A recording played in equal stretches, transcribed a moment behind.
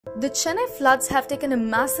The Chennai floods have taken a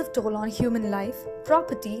massive toll on human life,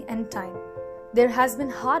 property and time. There has been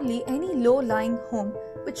hardly any low-lying home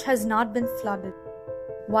which has not been flooded.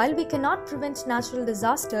 While we cannot prevent natural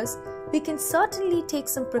disasters, we can certainly take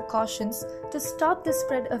some precautions to stop the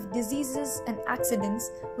spread of diseases and accidents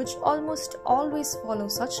which almost always follow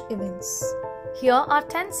such events. Here are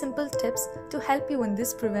 10 simple tips to help you in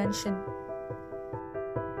this prevention.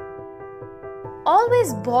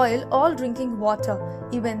 Always boil all drinking water,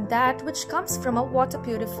 even that which comes from a water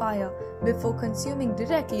purifier, before consuming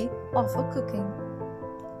directly or for cooking.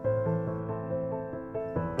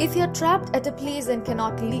 If you're trapped at a place and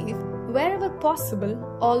cannot leave, wherever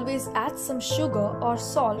possible, always add some sugar or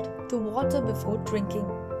salt to water before drinking.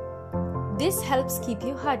 This helps keep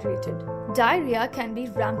you hydrated. Diarrhea can be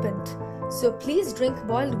rampant, so please drink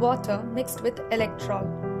boiled water mixed with electrol.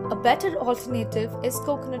 A better alternative is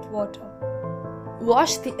coconut water.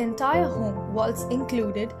 Wash the entire home, walls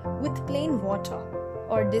included, with plain water,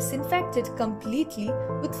 or disinfect it completely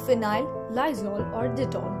with phenyl, Lysol or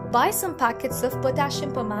Dettol. Buy some packets of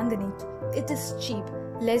potassium permanganate. It is cheap,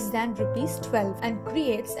 less than ₹12, and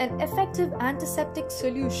creates an effective antiseptic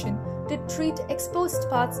solution to treat exposed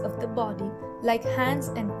parts of the body like hands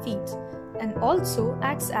and feet, and also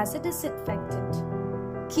acts as a disinfectant.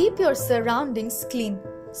 Keep your surroundings clean.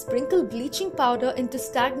 Sprinkle bleaching powder into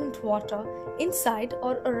stagnant water inside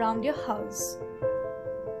or around your house.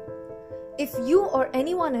 If you or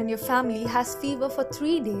anyone in your family has fever for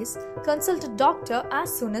 3 days, consult a doctor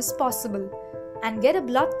as soon as possible and get a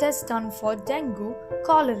blood test done for dengue,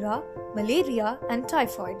 cholera, malaria and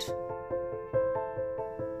typhoid.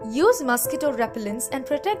 Use mosquito repellents and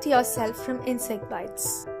protect yourself from insect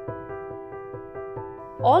bites.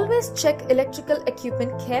 Always check electrical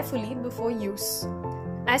equipment carefully before use.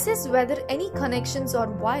 Assess whether any connections or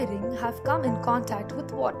wiring have come in contact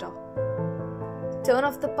with water. Turn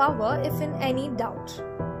off the power if in any doubt.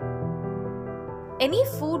 Any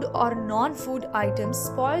food or non-food items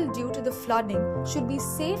spoiled due to the flooding should be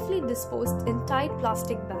safely disposed in tight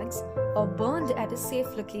plastic bags or burned at a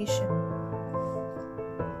safe location.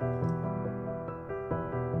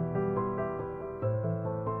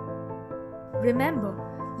 Remember,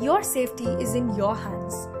 your safety is in your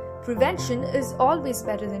hands. Prevention is always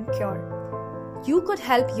better than cure. You could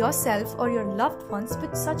help yourself or your loved ones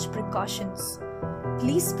with such precautions.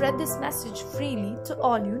 Please spread this message freely to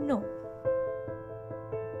all you know.